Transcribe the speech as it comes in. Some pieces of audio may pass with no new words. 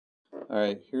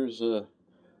Alright, here's a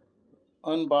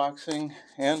unboxing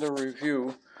and a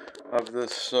review of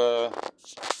this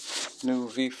new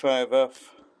V5F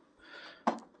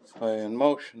by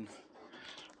InMotion.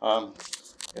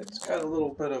 It's got a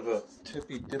little bit of a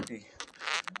tippy-dippy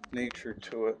nature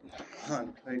to it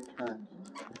on tight turns,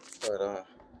 but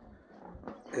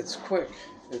it's quick.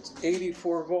 It's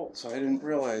 84 volts. I didn't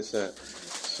realize that.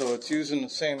 So it's using the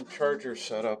same charger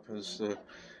setup as the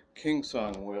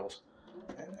Kingsong wheels.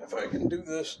 And if I can do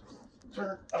this,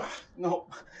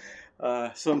 nope.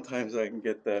 Sometimes I can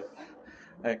get that.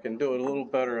 I can do it a little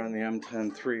better on the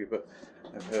M10-3, but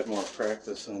I've had more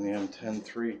practice on the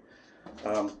M10-3.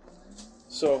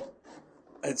 So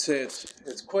I'd say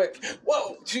it's quick.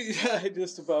 Whoa! Gee, I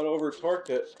just about over-torqued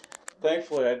it.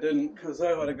 Thankfully I didn't, because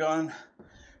I would have gone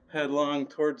headlong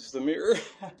towards the mirror.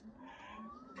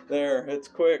 There, it's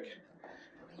quick.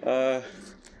 A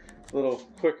little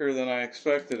quicker than I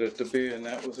expected it to be, and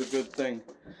that was a good thing.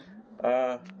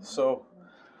 It's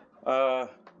a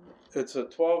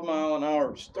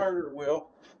 12-mile-an-hour starter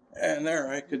wheel, and there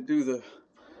I could do the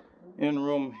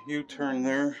in-room U-turn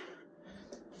there,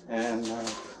 and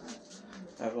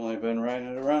I've only been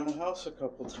riding it around the house a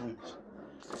couple times,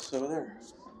 so there,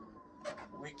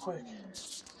 we quick.